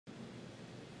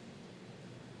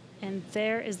And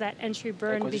there is that entry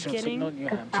burn beginning.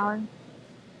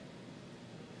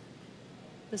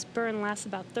 This burn lasts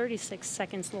about 36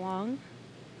 seconds long.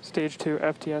 Stage 2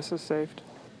 FTS is saved.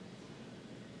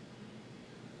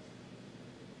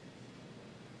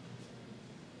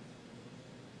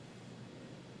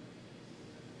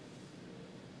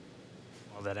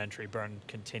 Well, that entry burn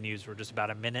continues. We're just about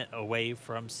a minute away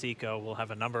from SECO. We'll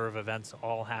have a number of events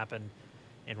all happen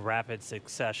in rapid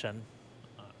succession.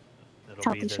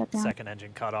 It'll be the second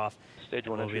engine cutoff. Stage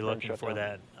 1 we'll be looking for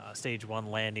that stage 1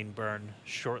 landing burn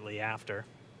shortly after.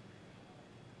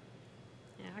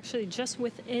 Yeah, actually, just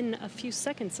within a few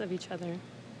seconds of each other.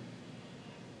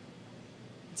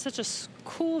 It's such a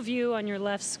cool view on your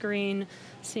left screen,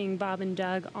 seeing Bob and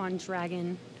Doug on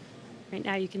Dragon. Right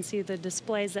now, you can see the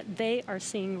displays that they are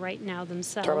seeing right now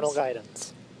themselves. Terminal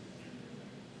guidance.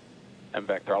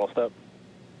 MVAC throttle step.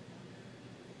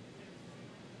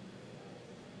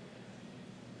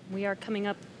 We are coming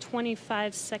up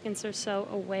 25 seconds or so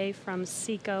away from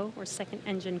SECO, or second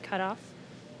engine cutoff.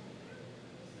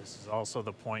 This is also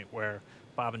the point where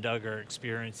Bob and Doug are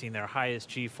experiencing their highest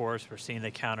G-force. We're seeing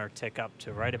the counter tick up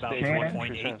to right about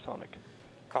 1.8.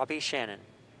 Copy, Shannon.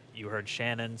 You heard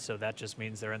Shannon, so that just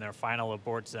means they're in their final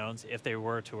abort zones. If they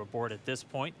were to abort at this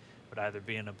point, it would either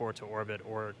be an abort to orbit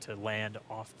or to land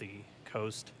off the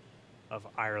coast of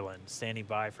Ireland. Standing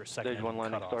by for second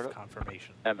engine cutoff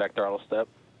confirmation. MVAC throttle step.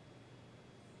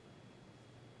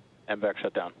 MVAC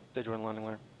shut down. Stage 1 landing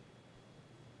line.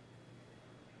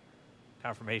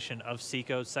 Confirmation of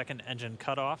SECO's second engine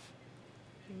cutoff.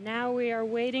 Now we are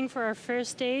waiting for our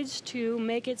first stage to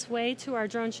make its way to our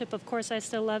drone ship. Of course, I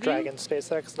still love you. Dragon,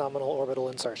 SpaceX, nominal orbital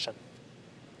insertion.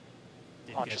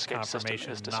 Launch escape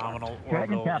confirmation, nominal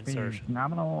orbital insertion.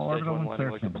 Nominal orbital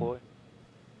insertion.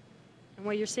 And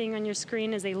what you're seeing on your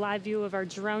screen is a live view of our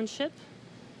drone ship,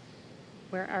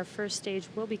 where our first stage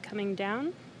will be coming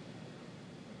down.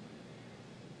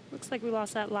 Looks like we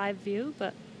lost that live view,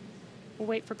 but we'll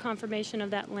wait for confirmation of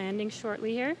that landing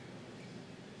shortly here.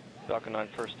 Falcon 9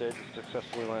 first stage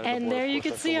successfully landed. And there you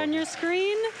can see on your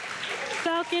screen,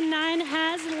 Falcon 9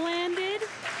 has landed.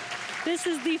 This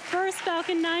is the first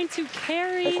Falcon 9 to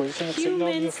carry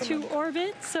humans to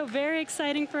orbit, so very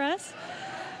exciting for us.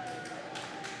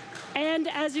 And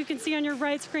as you can see on your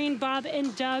right screen, Bob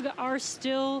and Doug are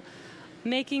still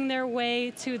making their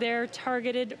way to their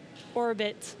targeted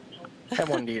orbit.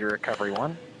 M1D to recovery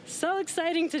 1. So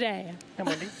exciting today.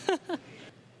 M1D.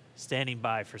 Standing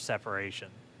by for separation.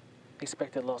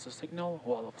 Expected loss of signal,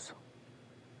 wallops.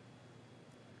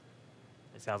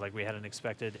 It sounds like we had an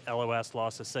expected LOS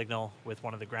loss of signal with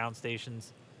one of the ground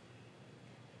stations.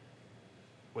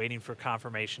 Waiting for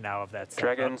confirmation now of that.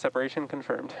 Dragon separation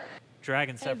confirmed.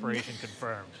 Dragon separation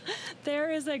confirmed.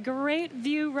 There is a great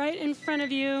view right in front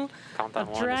of you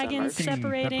of Dragon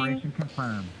separating. Separation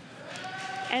confirmed.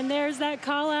 And there's that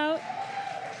call out.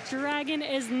 Dragon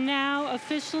is now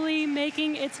officially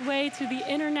making its way to the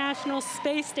International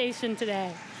Space Station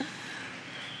today.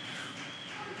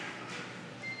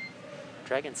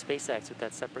 Dragon SpaceX, with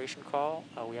that separation call,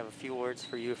 we have a few words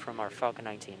for you from our Falcon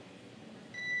 9 team.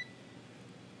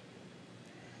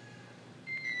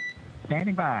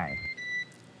 Standing by.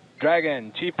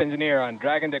 Dragon, Chief Engineer on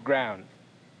Dragon to ground.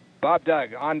 Bob, Doug,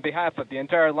 on behalf of the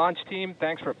entire launch team,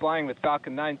 thanks for flying with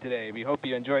Falcon 9 today. We hope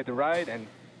you enjoyed the ride and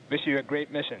wish you a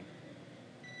great mission.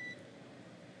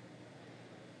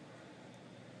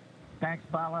 Thanks,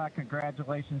 Bala.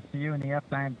 Congratulations to you and the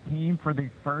F9 team for the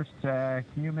first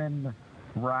human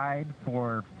ride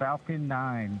for Falcon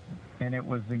 9. And it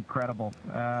was incredible.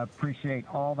 Appreciate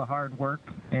all the hard work,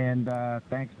 and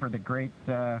thanks for the great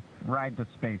ride to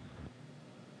space.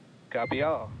 Copy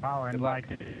all. Oh, and Mike,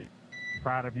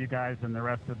 proud of you guys and the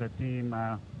rest of the team.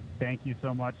 Thank you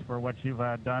so much for what you've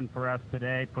done for us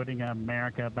today, putting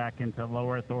America back into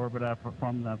low Earth orbit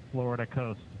from the Florida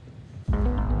coast.